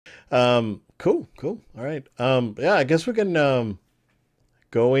Cool, cool. All right. Yeah, I guess we can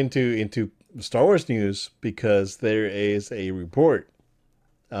go into Star Wars news because there is a report,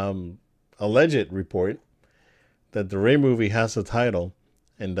 um, alleged report that the Ray movie has a title,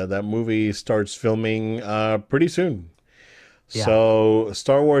 and that movie starts filming pretty soon. Yeah. So,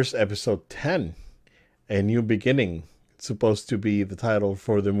 Star Wars Episode 10, A New Beginning, it's supposed to be the title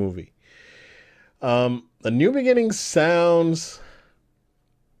for the movie. A New Beginning sounds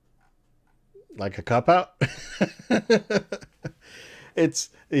like a cop out. It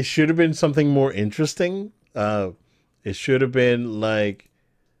should have been something more interesting. It should have been like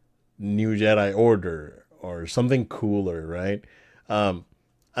New Jedi Order or something cooler, right? Um,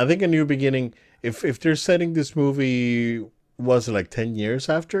 I think A New Beginning. If they're setting this movie, was it like 10 years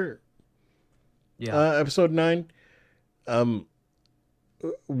after Yeah. Episode 9? Um,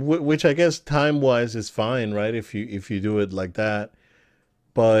 which I guess time wise is fine, right? If you do it like that,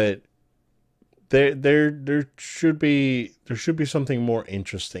 but there should be something more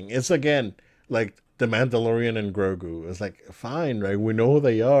interesting. It's again like the Mandalorian and Grogu. It's like fine, right? We know who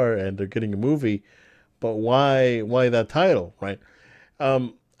they are, and they're getting a movie, but why that title, right?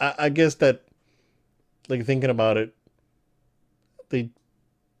 I guess that like thinking about it, they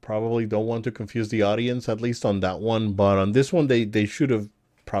probably don't want to confuse the audience, at least on that one. But on this one, they should have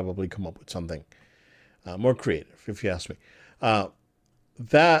probably come up with something more creative, if you ask me. Uh,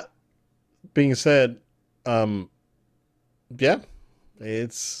 that being said, um, yeah,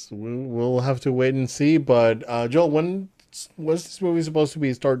 we'll have to wait and see. But Joel, when was this movie supposed to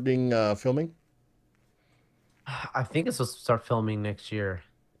be starting filming? I think it's supposed to start filming next year.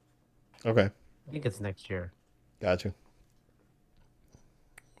 Okay, I think it's next year. gotcha.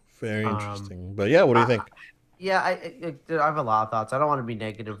 Very Um, interesting. But yeah, what do you I, think? yeah, I have a lot of thoughts. I don't want to be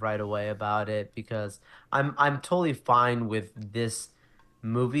negative right away about it because I'm totally fine with this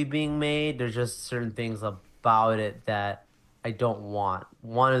movie being made. There's just certain things about it that I don't want.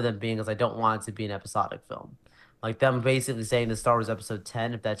 One of them being is I don't want it to be an episodic film. Like them basically saying the Star Wars Episode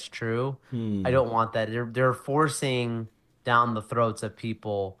 10, if that's true, I Hmm. don't want that. They're forcing down the throats of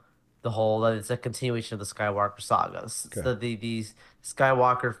people the whole that it's a continuation of the Skywalker saga. Okay. These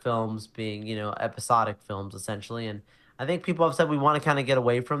Skywalker films being, episodic films essentially. And I think people have said we want to kind of get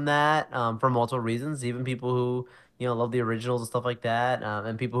away from that for multiple reasons. Even people who, love the originals and stuff like that.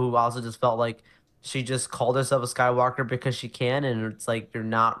 And people who also just felt like she just called herself a Skywalker because she can. And it's like, you're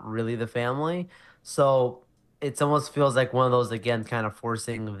not really the family. So it almost feels like one of those, again, kind of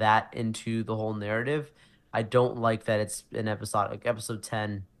forcing that into the whole narrative. I don't like that it's an episodic. Episode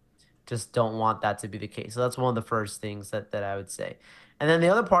 10 just don't want that to be the case. So that's one of the first things that I would say. And then the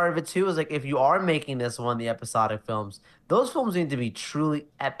other part of it too is like if you are making this one the episodic films, those films need to be truly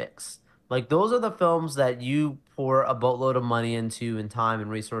epics. Like those are the films that you pour a boatload of money into and time and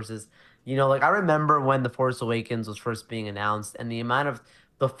resources. Like I remember when The Force Awakens was first being announced and the amount of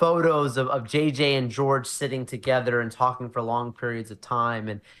the photos of JJ and George sitting together and talking for long periods of time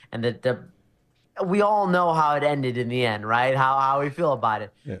and the we all know how it ended in the end, right? How we feel about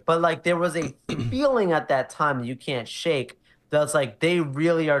it. Yeah. But like there was a feeling at that time that you can't shake. That's like they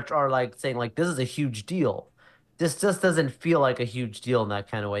really are like saying like this is a huge deal. This just doesn't feel like a huge deal in that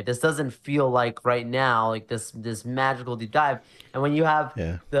kind of way. This doesn't feel like right now like this magical deep dive. And when you have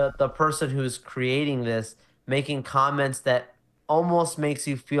Yeah. the person who's creating this making comments that almost makes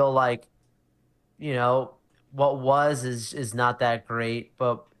you feel like you know, what was is not that great,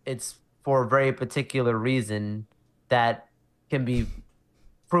 but it's for a very particular reason that can be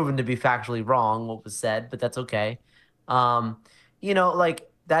proven to be factually wrong what was said, but that's okay. Um, like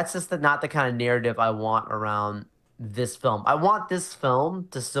that's just not the kind of narrative I want around this film. I want this film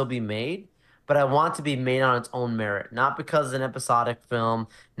to still be made, but I want it to be made on its own merit, not because it's an episodic film,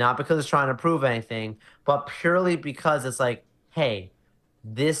 not because it's trying to prove anything, but purely because it's like, hey,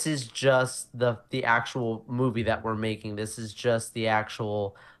 this is just the actual movie that we're making. This is just the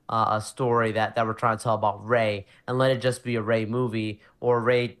actual a story that we're trying to tell about Ray, and let it just be a Ray movie or a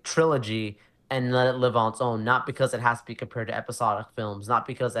Ray trilogy, and let it live on its own. Not because it has to be compared to episodic films, not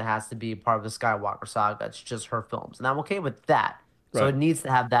because it has to be part of the Skywalker saga. It's just her films, and I'm okay with that. So Right. it needs to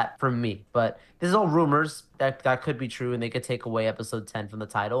have that from me. But this is all rumors that could be true, and they could take away Episode 10 from the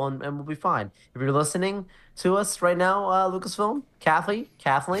title, and we'll be fine. If you're listening to us right now, Lucasfilm, Kathleen,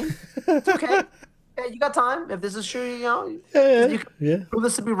 it's okay. Yeah, you got time. If this is true, Yeah. you can Yeah. prove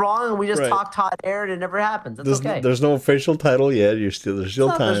this to be wrong, and we just Right. talk hot air, and it never happens. That's okay. There's no official title yet. There's It's still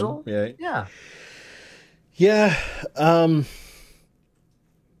not time. official. Yeah. Yeah. Yeah. Um.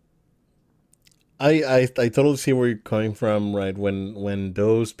 I totally see where you're coming from. Right. When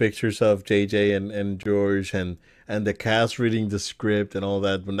those pictures of JJ and George, and the cast reading the script and all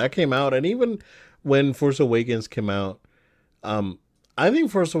that when that came out, and even when Force Awakens came out, um, I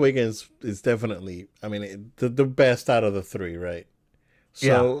think Force Awakens is definitely, I mean, the best out of the three, right?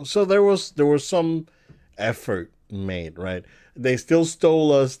 Yeah. So there was some effort made, right? They still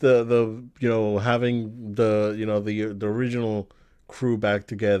stole us the having the original crew back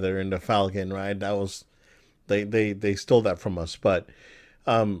together in the Falcon, right? That was they stole that from us, but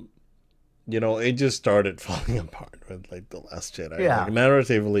um it just started falling apart with like the Last Jedi. Like Yeah.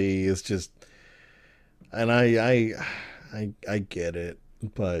 narratively, it's just, and I get it,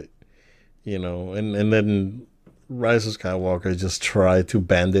 but and then Rise of Skywalker just tried to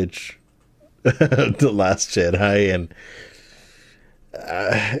bandage the Last Jedi, and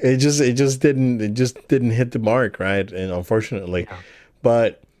it just didn't hit the mark, right? And unfortunately, Yeah.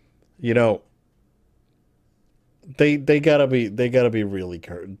 but you know they gotta be really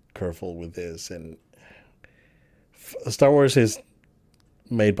careful with this, and Star Wars is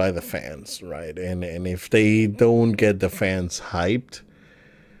made by the fans, right? And if they don't get the fans hyped,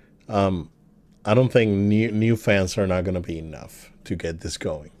 um, I don't think new fans are not gonna be enough to get this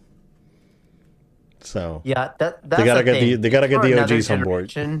going. So Yeah, they that's gotta the get the thing. they It's gotta get for the another OGs on board.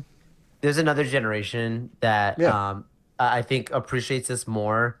 generation. There's another generation that Yeah, I think appreciates this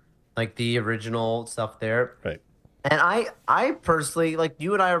more, like the original stuff there. right, And I personally, like,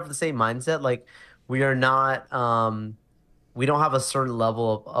 you and I are of the same mindset. Like, we are not we don't have a certain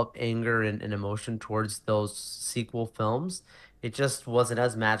level of anger and emotion towards those sequel films. It just wasn't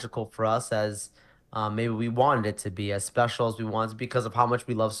as magical for us as maybe we wanted it to be, as special as we wanted because of how much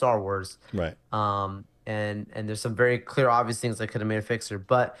we love Star Wars. right, And there's some very clear, obvious things that could have made a fixer.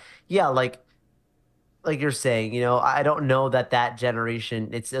 But yeah, like you're saying, I don't know that that generation,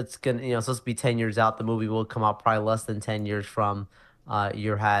 it's gonna, it's supposed to be 10 years out. The movie will come out probably less than 10 years from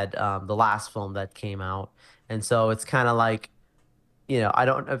you had the last film that came out. And so it's kind of like, I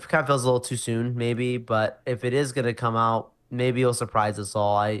don't, it kind of feels a little too soon, maybe, but if it is gonna come out, maybe it'll surprise us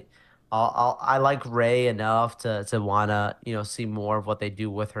all. I like Ray enough to wanna, see more of what they do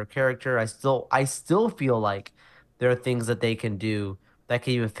with her character. I still feel like there are things that they can do that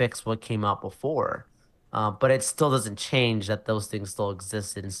can even fix what came out before. But it still doesn't change that those things still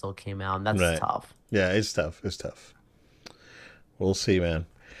existed and still came out, and that's right. tough. Yeah, it's tough. It's tough. We'll see, man.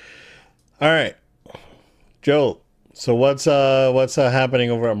 All right, Joe. So what's happening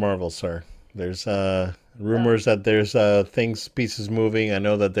over at Marvel, sir? There's rumors that there's things pieces moving. I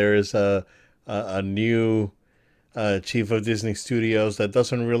know that there is a new chief of Disney Studios that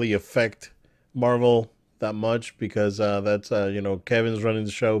doesn't really affect Marvel that much because that's Kevin's running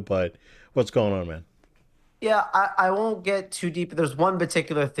the show. But what's going on, man? Yeah, I won't get too deep. There's one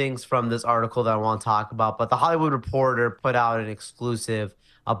particular things from this article that I want to talk about, but the Hollywood Reporter put out an exclusive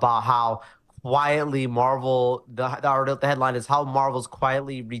about how quietly Marvel, the headline is how Marvel's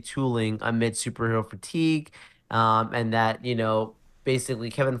quietly retooling amid superhero fatigue, and that,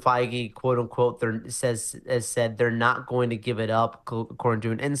 basically Kevin Feige, quote unquote, has said they're not going to give it up, according to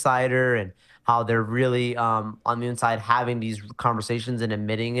an insider, and how they're really on the inside having these conversations and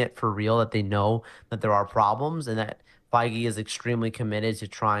admitting it for real, that they know that there are problems and that Feige is extremely committed to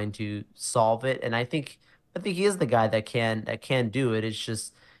trying to solve it. And I think he is the guy that can do it. It's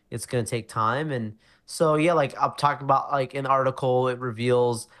just it's gonna take time. And so yeah, like I'm talking about, like in the article, it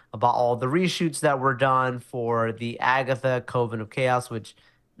reveals about all the reshoots that were done for the Agatha Coven of Chaos, which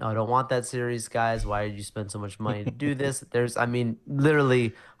no, I don't want that series, guys. Why did you spend so much money to do this? I mean,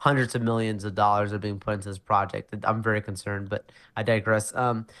 literally hundreds of millions of dollars are being put into this project. I'm very concerned, but I digress.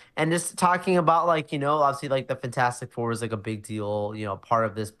 And just talking about, like, obviously, like the Fantastic Four is like a big deal, part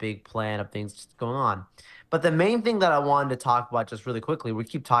of this big plan of things just going on. But the main thing that I wanted to talk about just really quickly, we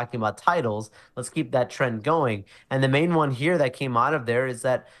keep talking about titles. Let's keep that trend going. And the main one here that came out of there is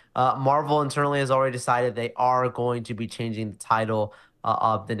that Marvel internally has already decided they are going to be changing the title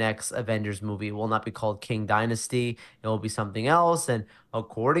of the next Avengers movie. It will not be called King Dynasty. It will be something else. And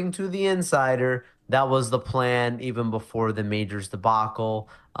according to the insider, that was the plan even before the Majors debacle,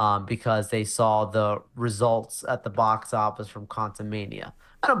 because they saw the results at the box office from Quantumania.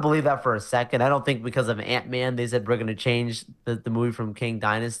 I don't believe that for a second. I don't think because of Ant-Man they said we're going to change the movie from King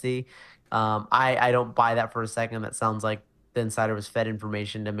Dynasty. I don't buy that for a second. That sounds like the insider was fed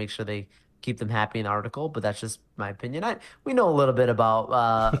information to make sure they keep them happy in the article, but that's just my opinion. We know a little bit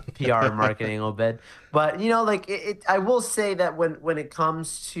about PR and marketing a little bit, but like I will say that when it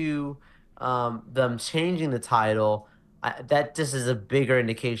comes to them changing the title, that just is a bigger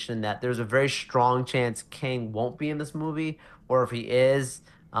indication that there's a very strong chance Kang won't be in this movie, or if he is,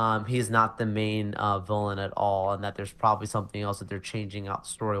 he's not the main villain at all, and that there's probably something else that they're changing out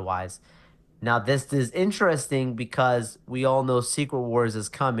story wise. Now, this is interesting because we all know Secret Wars is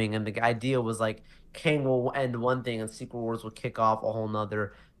coming, and the idea was like Kang will end one thing and Secret Wars will kick off a whole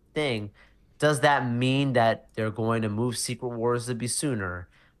nother thing. Does that mean that they're going to move Secret Wars to be sooner?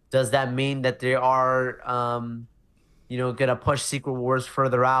 Does that mean that they are, gonna push Secret Wars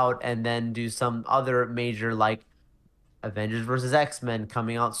further out and then do some other major like Avengers versus X-Men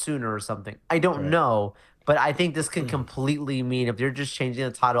coming out sooner or something? I don't Right. know, but I think this can completely mean if they're just changing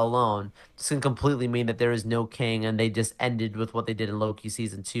the title alone, this can completely mean that there is no king and they just ended with what they did in Loki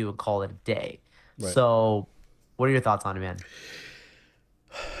season 2 and call it a day. Right. So, what are your thoughts on it, man?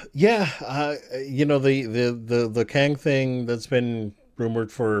 Yeah, the Kang thing that's been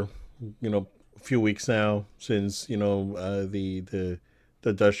rumored for a few weeks now since the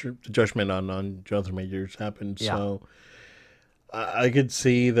judgment on Jonathan Majors happened. Yeah. So I could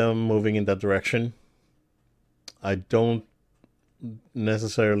see them moving in that direction. I don't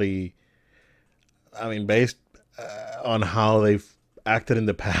necessarily. I mean, based on how they've acted in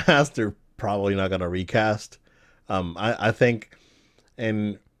the past, they're probably not gonna recast. I think,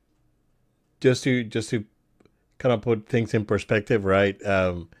 and just to kind of put things in perspective, right?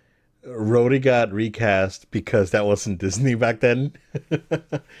 Rhodey got recast because that wasn't Disney back then,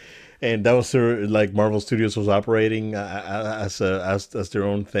 and that was like Marvel Studios was operating as their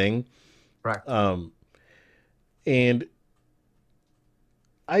own thing. Correct. Um, and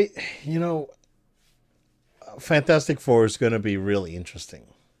I, you know, Fantastic Four is going to be really interesting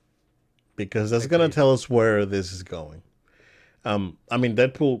because that's going to Agreed. tell us where this is going. I mean,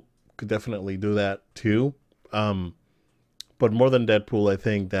 Deadpool could definitely do that too. Um, but more than Deadpool, I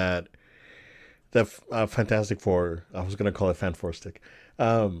think that Fantastic Four. I was gonna call it Fan Four Stick.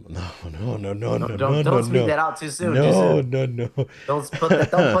 No, no, no, no, Don't no, don't no, no, don't speak no, that out too soon. Too no, soon. no, no. Don't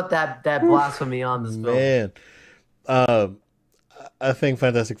put that blasphemy on this film. Man, um, I think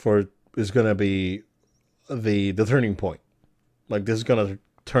Fantastic Four is gonna be the turning point. Like this is gonna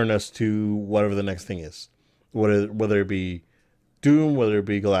turn us to whatever the next thing is, whether it be Doom, whether it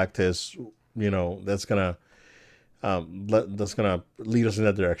be Galactus. That's gonna lead us in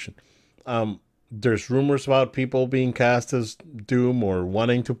that direction. There's rumors about people being cast as Doom or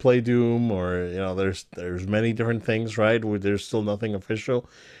wanting to play Doom, or there's many different things, right? Where there's still nothing official.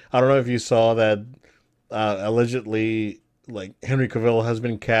 I don't know if you saw that allegedly, like Henry Cavill has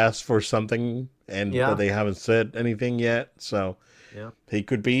been cast for something, and but Yeah. they haven't said anything yet. So Yeah. he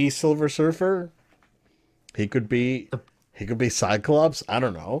could be Silver Surfer. He could be The- he could be Cyclops. I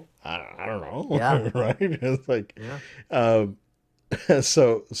don't know. I don't yeah. know. Right? It's like, Yeah. um,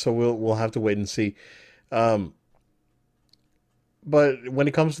 so we'll have to wait and see. Um, but when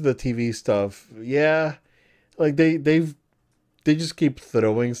it comes to the TV stuff, yeah, like they just keep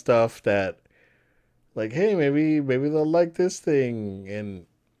throwing stuff that, like, hey, maybe they'll like this thing, and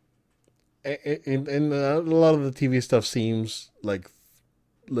a lot of the TV stuff seems like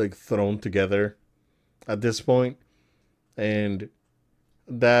thrown together at this point, and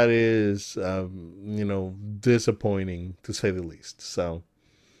that is disappointing to say the least. So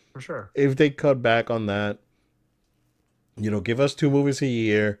For sure. if they cut back on that, give us 2 movies a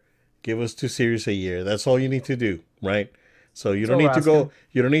year, give us 2 series a year. That's all you need to do, right? So you That's don't all we're need to go. asking.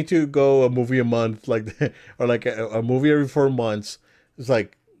 You don't need to go a movie a month, like or like a movie every 4 months. It's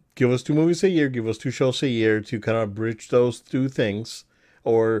like give us 2 movies a year, give us 2 shows a year to kind of bridge those two things,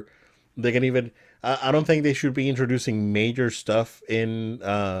 or they can even. I don't think they should be introducing major stuff in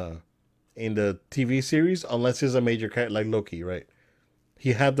the TV series unless it's a major character like Loki, right?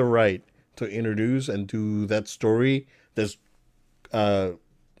 He had the right to introduce and do that story that's uh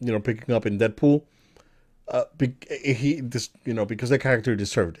picking up in Deadpool. He just because the character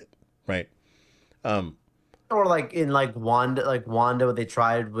deserved it, right? Um, Or like in like Wanda, what they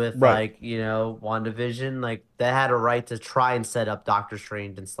tried with right. WandaVision, like they had a right to try and set up Doctor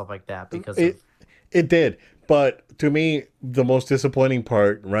Strange and stuff like that because It of it did, but to me, the most disappointing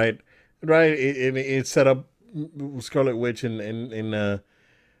part, right, it set up Scarlet Witch in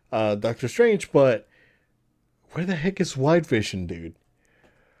Doctor Strange, but where the heck is White Vision, dude?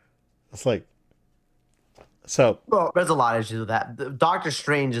 It's like so. well, there's a lot of issues with that. Doctor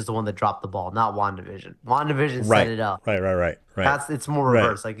Strange is the one that dropped the ball, not WandaVision. WandaVision set Right, it up. right, It's more right.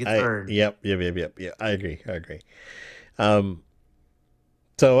 reverse, like it's I earned. yep. Yeah, I agree. I agree. Um.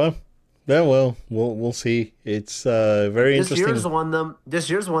 So, yeah, well, we'll see. It's very interesting, This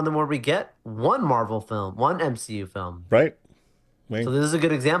year's one of them where we get one Marvel film, one MCU film. right? So Right. this is a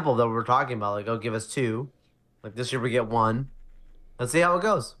good example that we're talking about. Like, oh, give us two. Like this year we get one. Let's see how it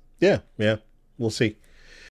goes. Yeah, yeah. We'll see.